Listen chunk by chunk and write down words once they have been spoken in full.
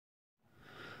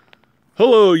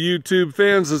Hello, YouTube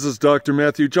fans. This is Dr.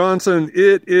 Matthew Johnson.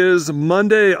 It is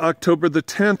Monday, October the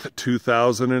 10th,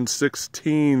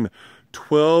 2016,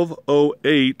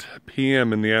 12:08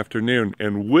 p.m. in the afternoon.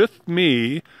 And with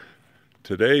me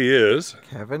today is...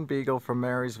 Kevin Beagle from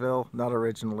Marysville. Not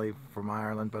originally from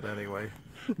Ireland, but anyway.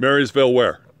 Marysville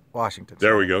where? Washington.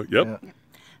 There we go. Yep. Yeah.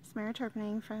 Samara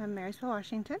Turpning from Marysville,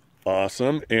 Washington.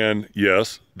 Awesome. And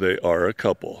yes, they are a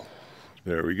couple.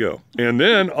 There we go. And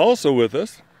then also with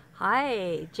us...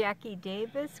 Hi, Jackie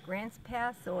Davis, Grants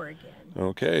Pass, Oregon.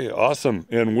 Okay, awesome.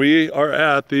 And we are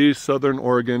at the Southern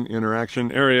Oregon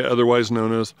Interaction Area, otherwise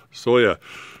known as SOIA.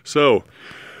 So,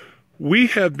 we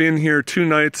have been here 2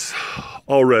 nights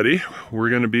already. We're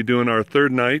going to be doing our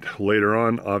 3rd night later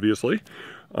on, obviously.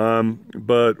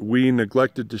 But we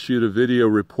neglected to shoot a video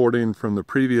reporting from the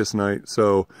previous night,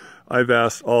 so I've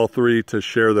asked all 3 to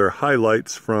share their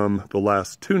highlights from the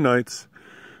last 2 nights.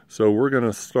 So we're going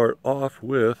to start off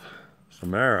with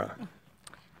Samara.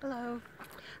 Hello.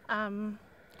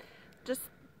 Just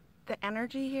the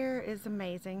energy here is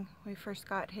amazing. We first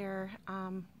got here.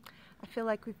 I feel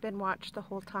like we've been watched the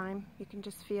whole time. You can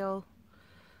just feel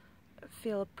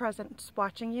a presence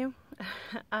watching you.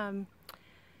 The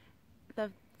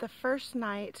first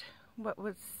night, what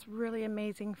was really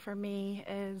amazing for me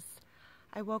is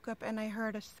I woke up and I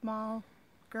heard a small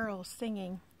girl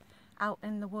singing out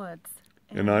in the woods.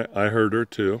 And I heard her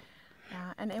too.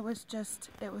 Yeah, and it was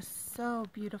so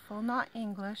beautiful. Not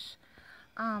English,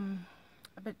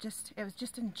 but it was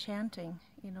just enchanting.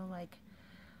 You know, like,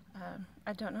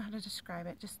 I don't know how to describe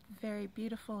it. Just very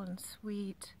beautiful and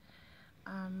sweet.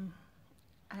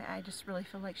 I just really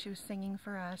feel like she was singing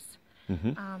for us.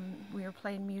 Mm-hmm. We were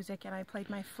playing music, and I played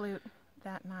my flute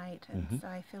that night, and mm-hmm. so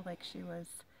I feel like she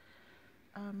was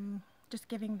just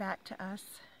giving back to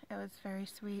us. It was very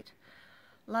sweet.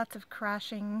 Lots of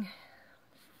crashing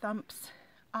thumps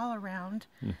all around,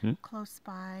 mm-hmm. close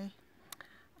by.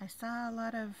 I saw a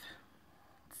lot of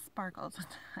sparkles.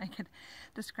 I could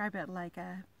describe it like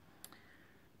a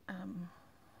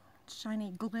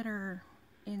shiny glitter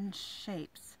in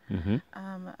shapes. Mm-hmm.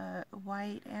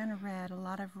 White and red, a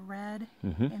lot of red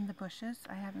mm-hmm. in the bushes.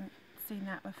 I haven't seen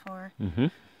that before. Mm-hmm.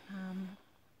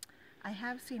 I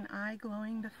have seen eye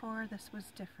glowing before. This was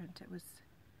different. It was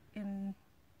in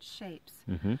shapes.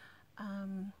 Mm-hmm.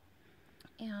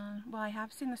 And well, I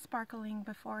have seen the sparkling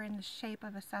before in the shape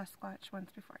of a Sasquatch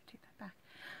once before. I take that back.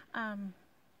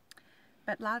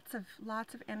 But lots of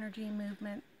energy,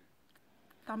 movement,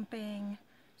 thumping,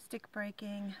 stick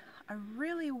breaking. A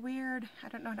really weird, I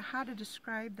don't know how to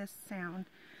describe this sound.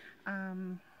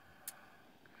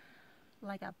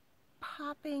 Like a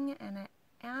popping and an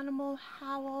animal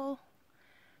howl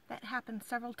that happened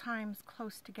several times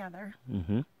close together.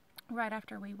 Mm-hmm. Right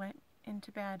after we went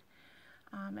into bed,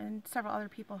 and several other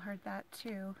people heard that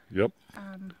too. Yep,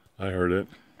 I heard it.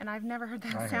 And I've never heard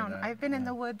that sound. I've been in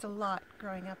the woods a lot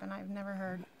growing up, and I've never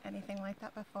heard anything like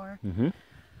that before. Mm-hmm.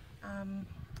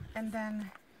 And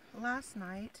then last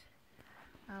night,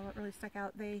 what really stuck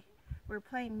out, they were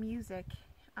playing music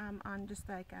on just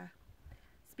like a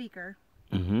speaker,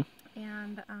 mm-hmm.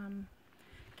 and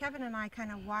Kevin and I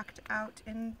kind of walked out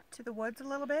into the woods a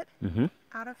little bit, mm-hmm.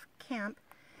 out of camp,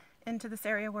 into this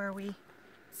area where we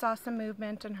saw some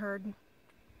movement and heard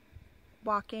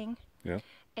walking. Yeah.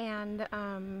 And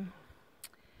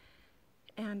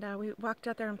we walked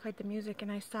out there and played the music,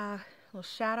 and I saw little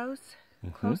shadows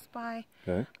mm-hmm. close by.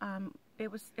 Okay.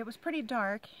 It was pretty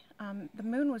dark. The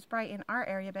moon was bright in our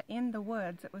area, but in the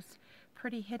woods it was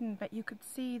pretty hidden. But you could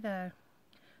see the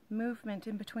movement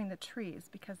in between the trees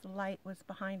because the light was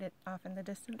behind it off in the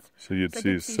distance. So you'd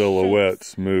see silhouettes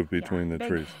shapes move between the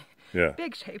trees. Yeah.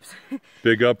 Big shapes.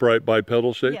 Big upright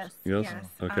bipedal shapes? Yes. Yes. Yes.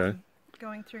 Okay.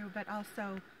 Going through, but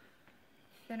also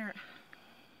thinner.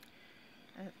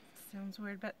 It sounds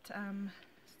weird, but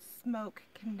smoke,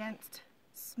 condensed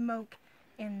smoke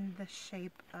in the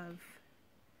shape of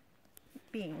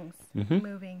beings mm-hmm.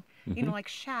 moving. Mm-hmm. You know, like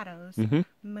shadows mm-hmm.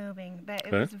 moving. But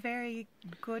it was a very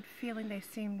good feeling. They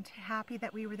seemed happy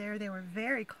that we were there. They were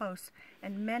very close,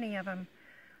 and many of them,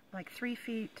 like 3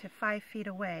 feet to 5 feet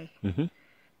away. Mm-hmm.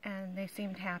 And they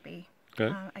seemed happy.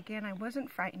 Okay. Again, I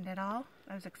wasn't frightened at all.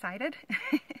 I was excited.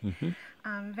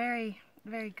 Mm-hmm. Very,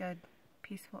 very good,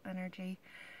 peaceful energy.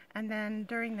 And then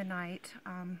during the night,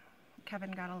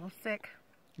 Kevin got a little sick.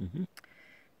 Mm-hmm.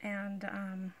 And,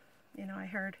 you know, I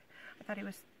thought he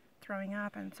was throwing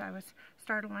up, and so I was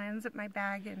startled. I unzipped my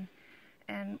bag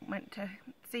and went to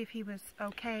see if he was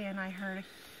okay, and I heard a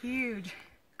huge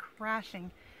crashing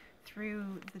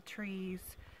through the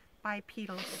trees.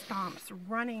 Bipedal stomps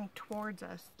running towards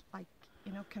us, like,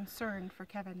 you know, concerned for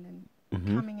Kevin and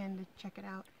mm-hmm. coming in to check it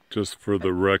out. just for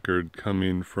the record,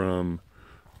 coming from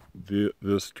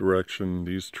this direction,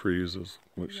 these trees is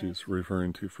what she's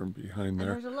referring to from behind And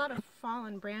there. there's a lot of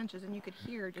fallen branches, and you could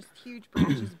hear just huge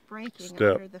branches breaking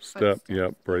Step, under the step, footsteps.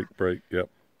 yep, break, Yeah. break, yep.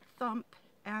 Thump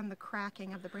and the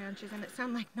cracking of the branches, and it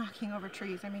sounded like knocking over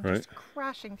trees. I mean, Right. just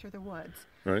crashing through the woods.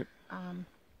 Right.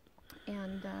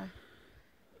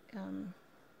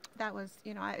 That was,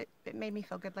 you know, it made me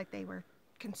feel good, like they were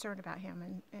concerned about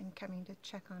him and coming to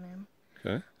check on him.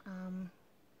 Okay.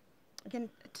 Again,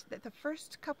 the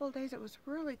first couple of days it was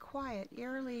really quiet,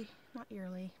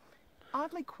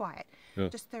 oddly quiet. Yeah.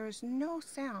 Just there was no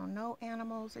sound, no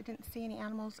animals. I didn't see any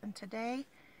animals. And today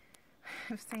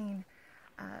I've seen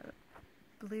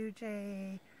blue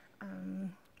jay,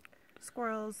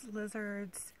 squirrels,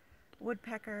 lizards,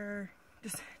 woodpecker,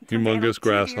 just tons of animals, Humongous 2 deers.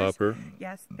 grasshopper.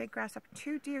 Yes, big grasshopper,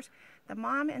 2 deers. The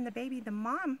mom and the baby, the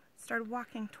mom started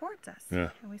walking towards us.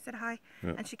 Yeah. And we said hi,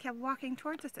 Yeah. and she kept walking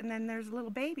towards us, and then there's a little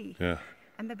baby. Yeah.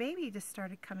 And the baby just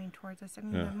started coming towards us. I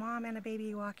mean, Yeah. the mom and a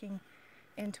baby walking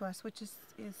into us, which is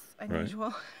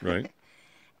unusual. Right.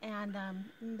 And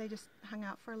they just hung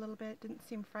out for a little bit, didn't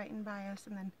seem frightened by us,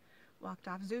 and then walked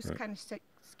off. Zeus kind of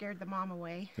scared the mom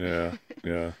away. Yeah.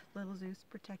 Yeah. Little Zeus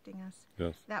protecting us.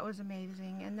 Yes. That was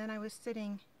amazing. And then I was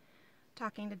sitting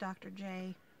talking to Dr.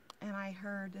 J, and I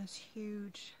heard this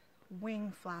huge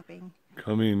wing flapping.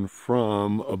 Coming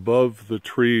from above the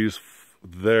trees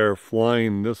there,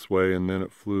 flying this way, and then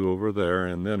it flew over there,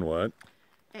 and then what?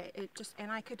 It just,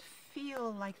 and I could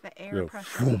feel like the air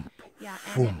pressure. Vroom, Yeah,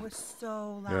 and it was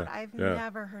so loud. Yeah, I've yeah.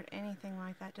 never heard anything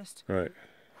like that. Just Right.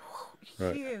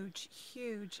 Right. huge,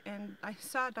 huge. And I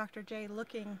saw Dr. J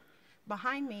looking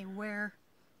behind me where,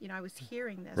 you know, I was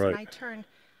hearing this. Right. And I turned.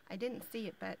 I didn't see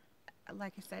it, but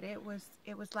like I said, it was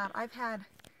loud.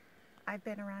 I've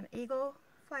been around eagle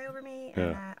fly over me,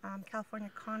 Yeah. and California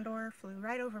condor flew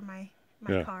right over my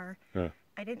Yeah. car. Yeah.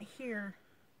 I didn't hear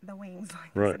the wings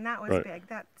like Right, this, and that was right. big.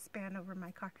 That spanned over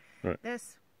my car. Right.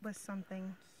 This was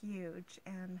something huge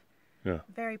and Yeah.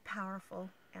 very powerful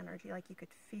energy. Like you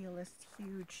could feel this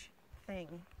huge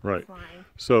thing Right. flying.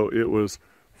 So it was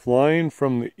flying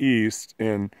from the east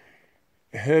and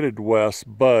headed west,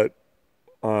 but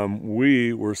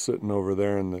we were sitting over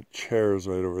there in the chairs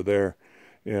right over there,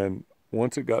 and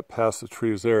once it got past the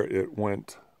trees there, it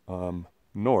went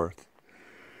north.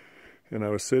 And I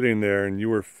was sitting there, and you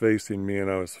were facing me, and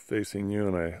I was facing you,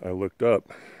 and I looked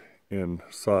up and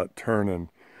saw it turn and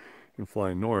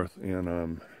fly north,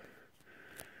 and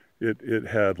it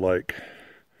had, like,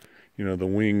 you know, the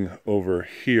wing over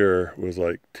here was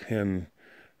like 10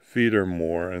 feet or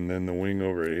more, and then the wing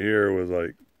over here was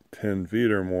like 10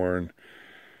 feet or more, and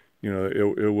you know,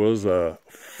 it was a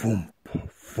thump,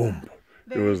 thump.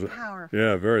 Very It was powerful.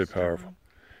 yeah, very storm. powerful.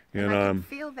 And And I could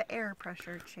feel the air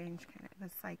pressure change. Kind of, it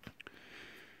was like,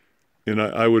 and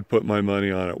I would put my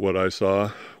money on it. What I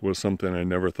saw was something I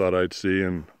never thought I'd see,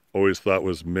 and always thought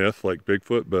was myth, like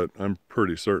Bigfoot. But I'm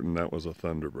pretty certain that was a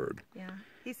thunderbird. yeah.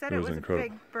 He said It it was was incredible. a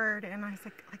big bird, and I was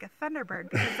like a thunderbird,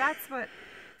 because that's what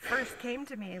first came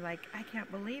to me. Like, I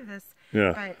can't believe this.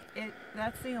 Yeah. But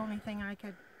that's the only thing I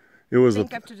could It was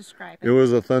think of to describe it. it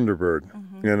was a thunderbird,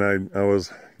 and I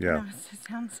was yeah. No,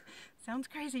 it sounds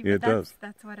crazy, Yeah, but it does.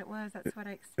 that's what it was. That's what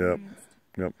I experienced.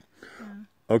 Yep.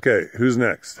 Okay, who's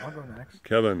next? I'll go next.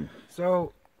 Kevin.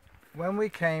 So, when we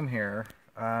came here,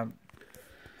 I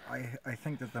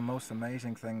think that the most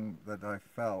amazing thing that I've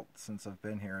felt since I've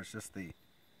been here is just the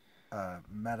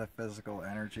metaphysical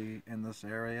energy in this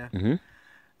area. Mm-hmm.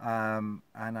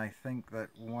 And I think that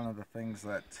one of the things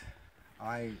that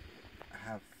I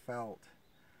have felt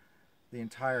the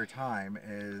entire time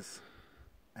is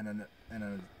an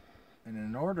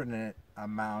inordinate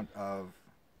amount of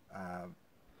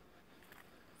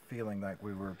feeling like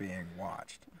we were being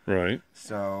watched. Right.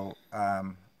 So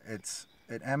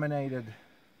it emanated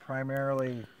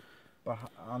primarily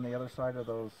on the other side of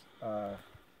those.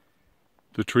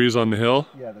 The trees on the hill?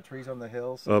 Yeah, the trees on the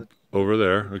hill. So Up over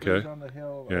there, the okay. trees on the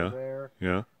hill Yeah. are there,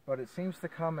 Yeah. but it seems to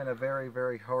come in a very,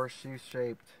 very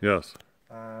horseshoe-shaped. Yes.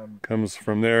 Comes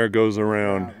from there, goes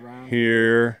around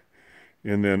here,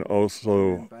 and then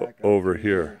also and back up over to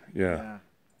here. Yeah.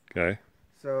 Okay.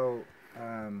 So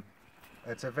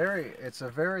it's a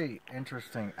very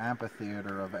interesting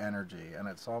amphitheater of energy, and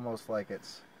it's almost like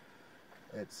it's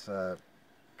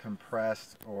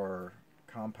compressed or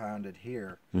compounded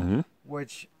here, Mm-hmm.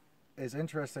 which is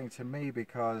interesting to me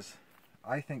because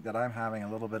I think that I'm having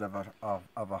a little bit of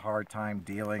a hard time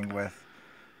dealing with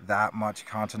that much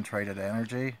concentrated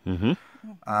energy. Mm-hmm.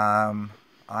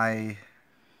 I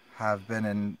have been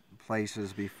in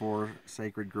places before,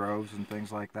 sacred groves and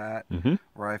things like that, Mm-hmm.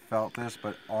 where I felt this,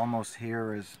 but almost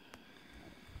here is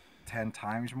 10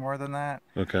 times more than that.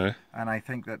 Okay. And I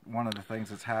think that one of the things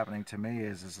that's happening to me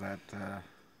is that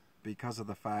because of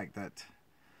the fact that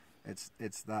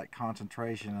it's that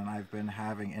concentration, and I've been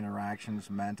having interactions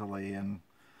mentally and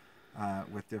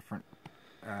with different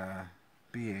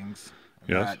beings,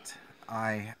 Yes.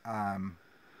 that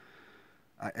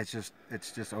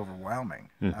it's just overwhelming.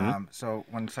 Mm-hmm. So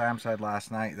when Sam said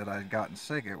last night that I'd gotten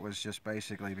sick, it was just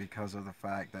basically because of the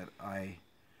fact that I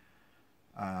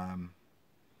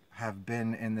have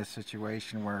been in this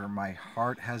situation where my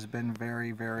heart has been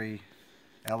very, very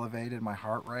elevated, my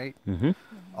heart rate. Mm-hmm.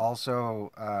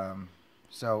 Also,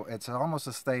 so it's almost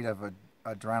a state of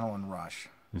adrenaline rush.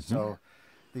 Mm-hmm. So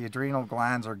the adrenal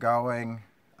glands are going,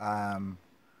 and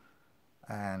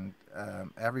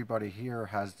everybody here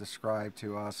has described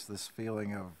to us this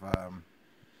feeling of,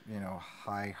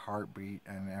 high heartbeat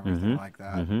and everything Mm-hmm. like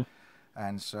that. Mm-hmm.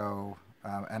 And so,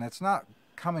 and it's not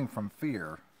coming from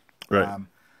fear. Right.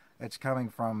 It's coming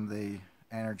from the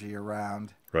energy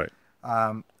around. Right.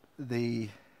 The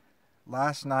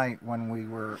last night when we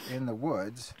were in the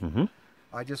woods, Mm-hmm.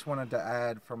 I just wanted to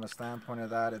add from a standpoint of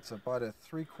that, it's about a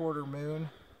 3/4 moon.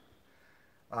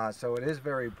 So it is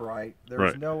very bright.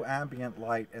 There's Right. no ambient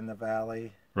light in the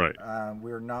valley. Right.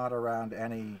 We're not around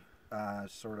any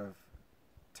sort of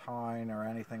tine or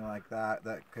anything like that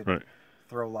could Right.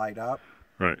 throw light up.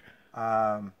 Right.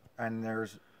 And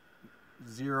there's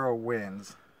 0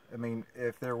 winds. I mean,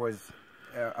 if there was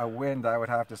a wind, I would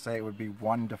have to say it would be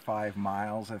 1 to 5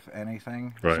 miles, if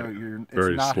anything. Right. So it's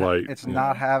Very not, slight. It's Yeah.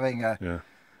 not having Yeah.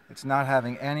 it's not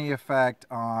having any effect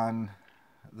on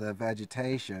the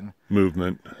vegetation,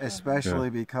 Movement. especially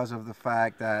because of the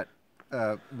fact that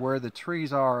where the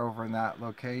trees are over in that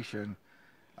location,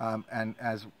 and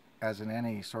as in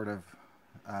any sort of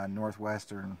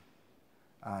northwestern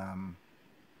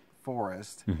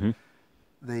forest, Mm-hmm.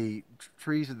 the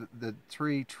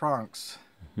tree trunks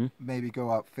Mm-hmm. maybe go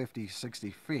up 50,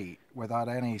 60 feet without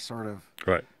any sort of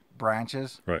Right.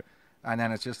 branches, Right. and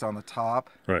then it's just on the top.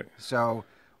 Right. So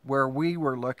where we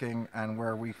were looking and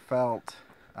where we felt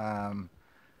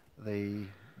the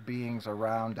beings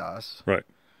around us, Right.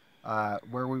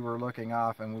 where we were looking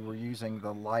off and we were using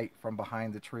the light from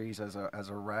behind the trees as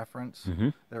a reference, Mm-hmm.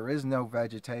 there is no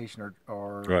vegetation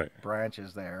or Right.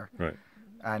 branches there. Right.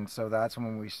 And so that's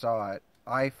when we saw it.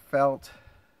 I felt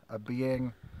a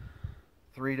being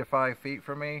 3 to 5 feet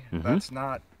from me. Mhm. That's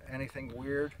not anything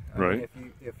weird. I Right.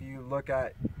 mean, if you look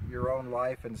at your own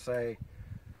life and say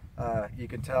you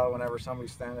can tell whenever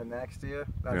somebody's standing next to you,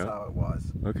 that's Yeah. how it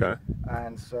was. Okay.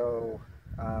 And so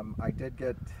I did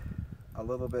get a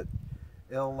little bit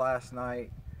ill last night,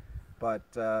 but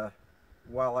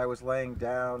while I was laying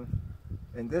down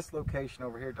in this location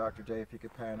over here, Dr. J, if you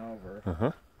could pan over,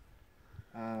 Uh-huh.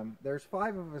 there's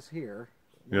 5 of us here.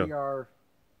 Yeah. We are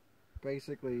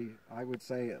basically, I would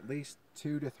say, at least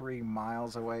 2 to 3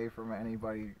 miles away from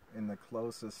anybody in the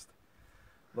closest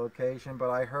location, but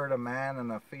I heard a man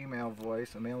and a female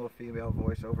voice, a male and female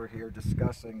voice over here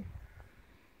discussing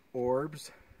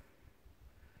orbs.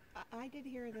 I did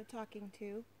hear the talking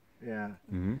too. Yeah.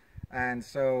 Mm-hmm. And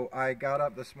so I got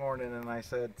up this morning and I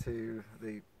said to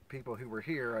the people who were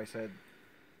here, I said,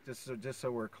 just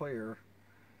so we're clear,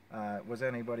 was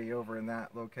anybody over in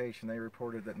that location? They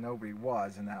reported that nobody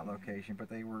was in that location, but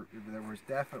there was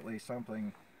definitely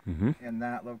something Mm-hmm. in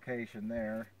that location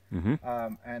there.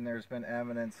 Mm-hmm. And there's been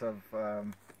evidence of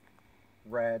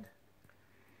red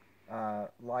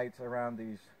lights around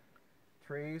these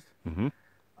trees. Mm-hmm.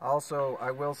 Also, I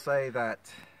will say that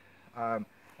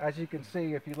as you can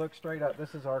see, if you look straight up,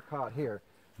 this is our cot here,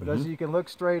 but as you can look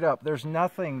straight up, there's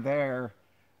nothing there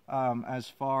as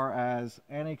far as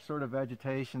any sort of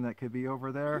vegetation that could be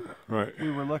over there. Right.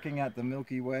 We were looking at the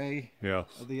Milky Way Yes.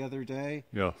 the other day.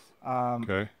 Yes.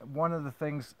 Okay. One of the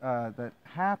things that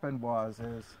happened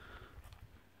is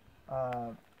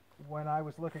when I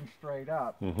was looking straight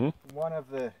up, Mm-hmm. one of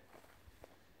the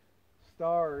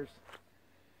stars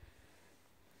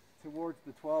towards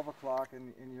the 12 o'clock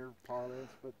in your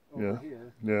parlance, but over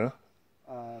here, Yeah.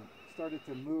 started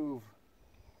to move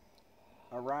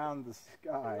around the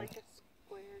sky. Like a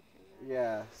square thing.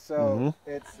 Yeah, so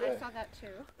it's I saw that too.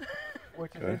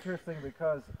 which is Okay. interesting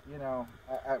because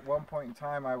at one point in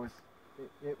time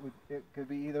it could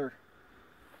be either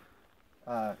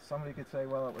somebody could say,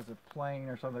 well, it was a plane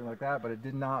or something like that, but it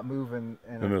did not move in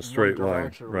a straight line,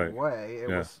 direction right. way. It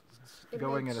Yeah. was It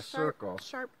going made in a circle,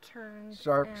 Sharp turns.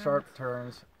 sharp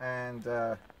turns, and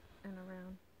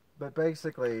around. but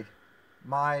basically,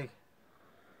 my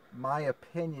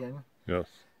opinion Yes.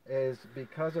 is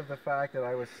because of the fact that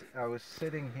I was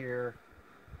sitting here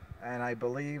and I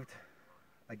believed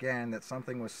again, that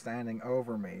something was standing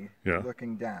over me, Yeah.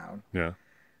 looking down, Yeah.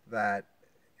 that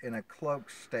in a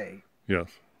cloaked state,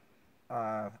 Yes.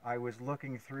 I was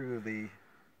looking through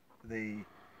the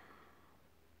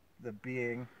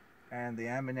being and the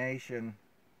emanation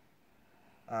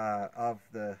of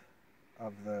the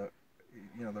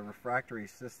the refractory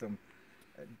system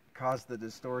caused the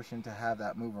distortion to have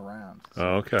that move around. So,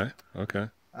 Oh, okay. Okay.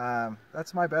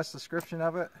 that's my best description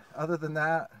of it. Other than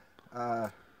that,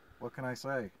 what can I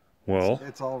say? Well.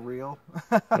 It's all real.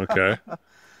 Okay.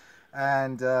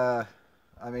 And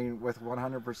I mean, with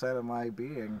 100% of my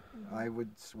being, I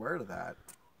would swear to that.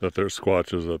 That there's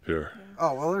squatches up here.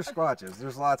 Oh well, there's squatches.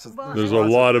 There's lots of. Well, There's a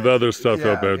lots lot of things. other stuff Yeah,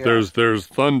 up there. yeah. There's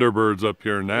thunderbirds up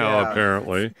here now, Yeah.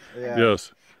 apparently. Yeah.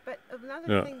 Yes. But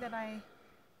another Yeah. thing that I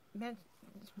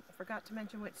forgot to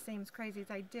mention, which seems crazy, is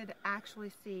I did actually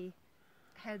see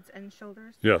heads and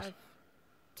shoulders Yes. of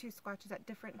two squatches at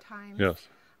different times. Yes.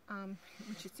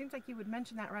 Which it seems like you would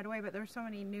mention that right away, but there's so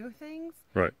many new things,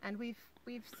 Right. and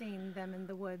we've seen them in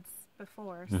the woods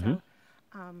before. Mhm.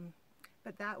 So,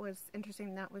 but that was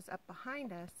interesting. That was up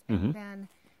behind us, Mhm. and then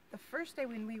the first day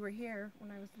when we were here,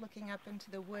 when I was looking up into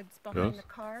the woods behind Yes. the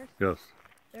cars, Yes.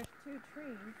 there's two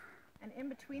trees, and in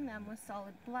between them was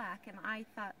solid black, and I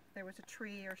thought there was a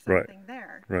tree or Right. something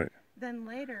there. Right. Then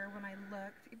later when I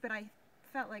looked, but I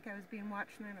felt like I was being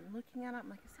watched, and I'm looking at it, I'm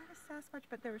like, is that a Sasquatch?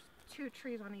 But there was two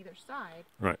trees on either side.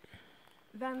 Right.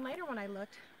 Then later when I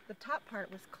looked, the top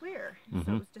part was clear, so Mhm.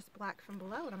 it was just black from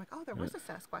below, and I'm like, oh, there was a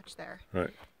Sasquatch there.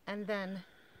 Right. And then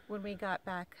when we got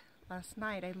back last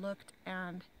night, I looked,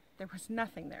 and there was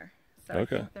nothing there. So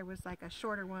Okay. I think there was like a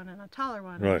shorter one and a taller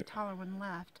one, and Right. the taller one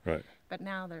left. Right. But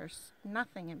now there's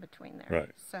nothing in between there.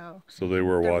 Right. So So they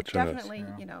were there were watching us. definitely,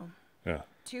 Yeah.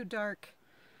 two dark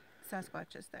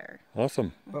Sasquatches there.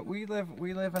 Awesome. But we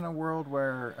live in a world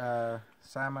where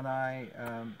Sam and I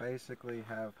basically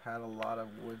have had a lot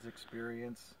of woods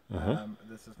experience. Uh-huh.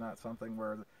 This is not something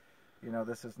where,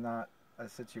 this is not a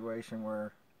situation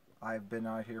where I've been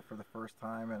out here for the first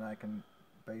time and I can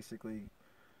basically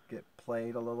get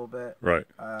played a little bit. Right.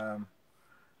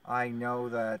 I know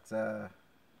that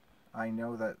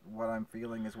what I'm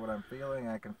feeling is what I'm feeling.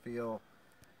 I can feel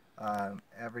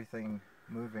everything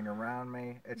moving around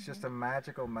me. It's just a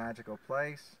magical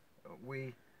place.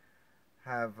 We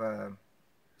have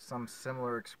some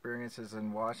similar experiences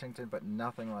in Washington, but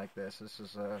nothing like this. This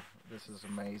is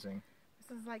amazing.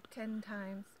 This is like 10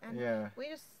 times. And Yeah. we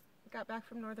just got back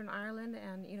from Northern Ireland,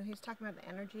 and he was talking about the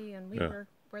energy, and we Yeah. were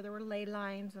where there were ley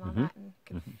lines and all Mhm. that, and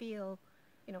could feel,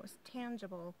 it was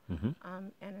tangible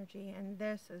Mhm. energy. And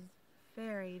this is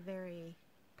very, very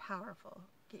powerful,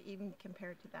 even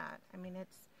compared to that. I mean,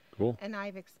 it's Cool. and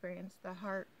I've experienced the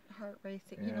heart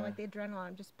racing, Yeah. like the adrenaline.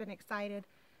 I've just been excited.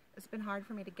 It's been hard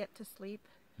for me to get to sleep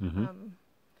Mhm.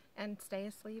 and stay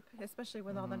asleep, especially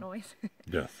with all the noise.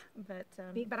 Yes. but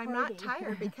Big but I'm not party.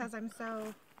 tired because it's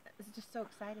just so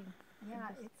exciting. Yeah,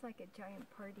 it's like a giant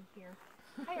party here.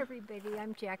 Hi everybody,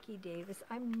 I'm Jackie Davis.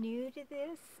 I'm new to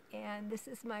this, and this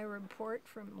is my report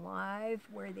from live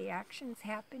where the action's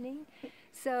happening.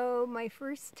 So my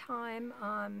first time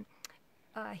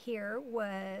here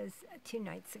was 2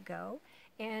 nights ago,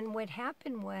 and what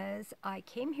happened was I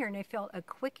came here and I felt a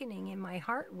quickening in my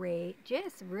heart rate,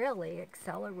 just really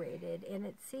accelerated, and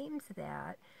it seems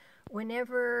that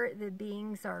whenever the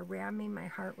beings are around me, my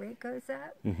heart rate goes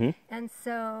up. Mhm. And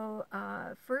so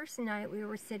first night we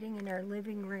were sitting in our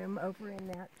living room over in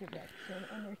that direction,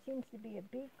 and there seems to be a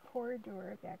big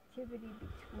corridor of activity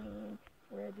between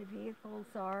where the vehicles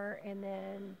are and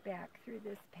then back through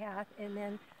this path. And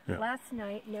then Yeah. last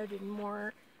night noted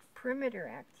more perimeter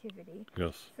activity.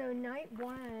 Yes. So night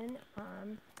one,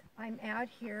 I'm out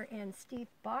here, and Steve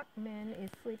Bachman is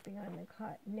sleeping on the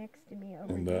cot next to me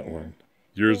over And there. that one.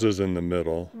 Yours is in the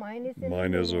middle. Mine is in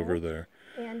Mine the is middle, over there.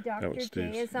 and That Dr. was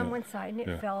J Steve's, is on yeah. one side, and it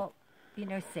Yeah. felt,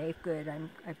 safe, good.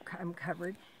 I'm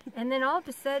covered. And then all of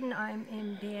a sudden, I'm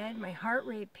in bed. My heart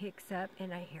rate picks up,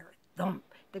 and I hear a thump.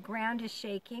 The ground is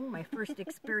shaking. My first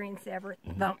experience ever.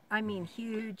 Thump. I mean,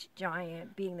 huge,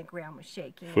 giant. Being the ground was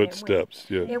shaking. And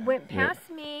Footsteps. Yeah. It went past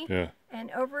me Yeah.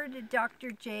 and over to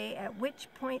Dr. J, at which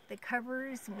point the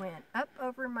covers went up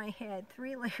over my head,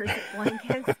 3 layers of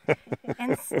blankets,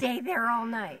 and stay there all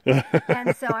night.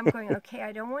 And so I'm going, okay,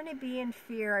 I don't want to be in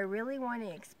fear. I really want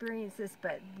to experience this,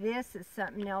 but this is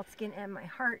something else. And my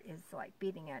heart is like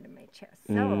beating out of my chest.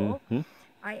 So Mhm.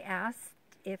 I asked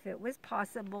if it was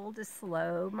possible to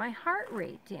slow my heart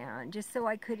rate down, just so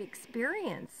I could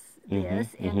experience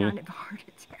this and not have a heart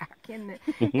attack. in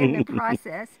the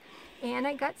process. And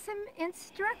I got some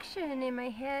instruction in my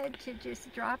head to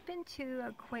just drop into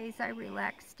a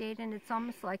quasi-relaxed state, and it's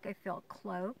almost like I felt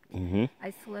cloaked.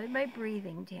 I slowed my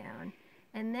breathing down.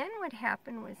 And then what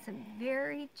happened was some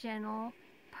very gentle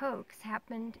pokes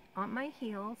happened on my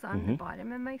heels, on the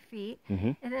bottom of my feet.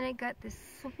 And then I got this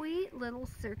sweet little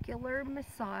circular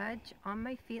massage on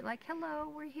my feet, like,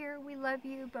 hello, we're here, we love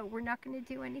you, but we're not going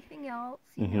to do anything else,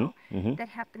 you know. That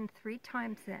happened 3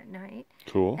 times that night.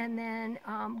 Cool. And then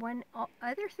one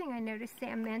other thing I noticed,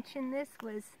 Sam mentioned this,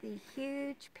 was the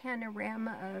huge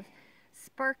panorama of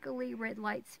sparkly red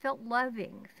lights. Felt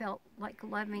loving, felt like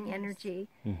loving energy.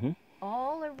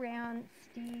 All around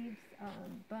Steve's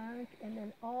bunk, and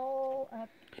then all up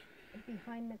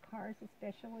behind the cars,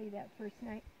 especially that first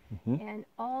night. And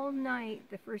all night,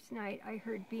 the first night, I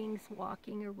heard beings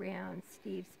walking around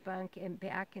Steve's bunk and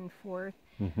back and forth.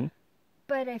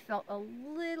 But I felt a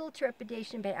little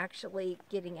trepidation about actually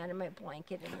getting out of my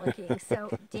blanket and looking.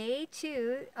 So day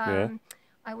 2,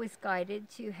 I was guided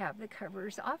to have the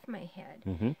covers off my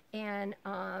head. And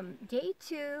day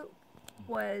 2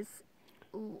 was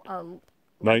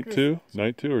night 2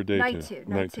 or day 2?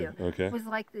 Night two. Okay. It was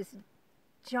like this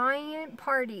giant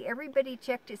party. Everybody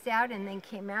checked us out and then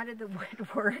came out of the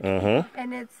woodwork.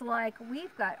 And it's like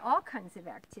we've got all kinds of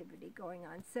activity going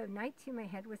on. So night 2, my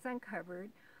head was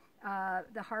uncovered.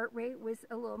 The heart rate was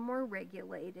a little more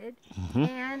regulated,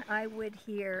 and I would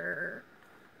hear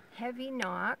heavy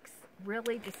knocks,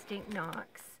 really distinct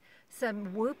knocks.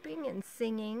 Some whooping and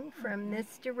singing from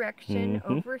this direction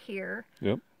over here.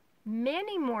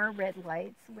 Many more red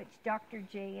lights, which Dr.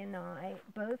 J and I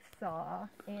both saw,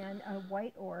 and a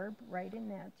white orb right in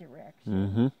that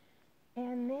direction.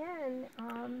 And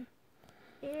then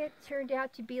it turned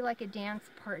out to be like a dance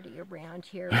party around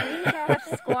here. We have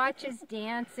squatches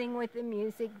dancing with the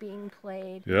music being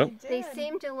played. They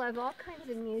seem to love all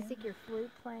kinds of music, your flute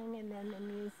playing, and then the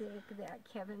music that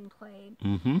Kevin played.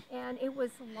 And it was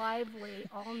lively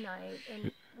all night,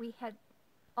 and we had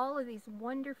all of these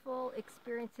wonderful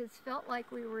experiences. Felt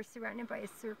like we were surrounded by a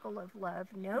circle of love.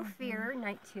 No fear,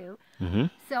 night 2.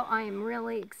 So I am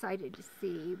really excited to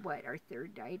see what our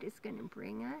third night is going to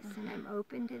bring us, and I'm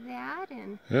open to that.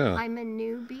 And I'm a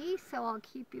newbie, so I'll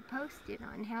keep you posted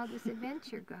on how this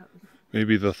adventure goes.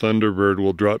 Maybe the Thunderbird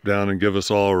will drop down and give us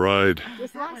all a ride.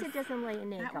 As long as it doesn't lay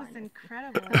an egg on us. That was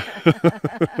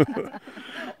incredible.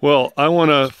 Well, I want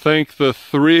to thank the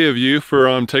 3 of you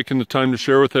for taking the time to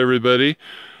share with everybody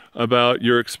about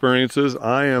your experiences.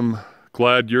 I am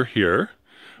glad you're here.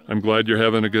 I'm glad you're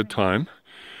having a good time.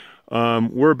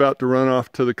 We're about to run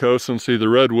off to the coast and see the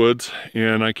redwoods,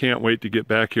 and I can't wait to get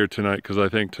back here tonight because I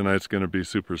think tonight's going to be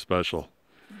super special.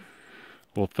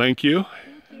 Well, thank you.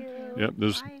 Thank you. Yep,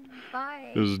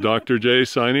 Bye. this is Dr. J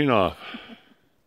signing off.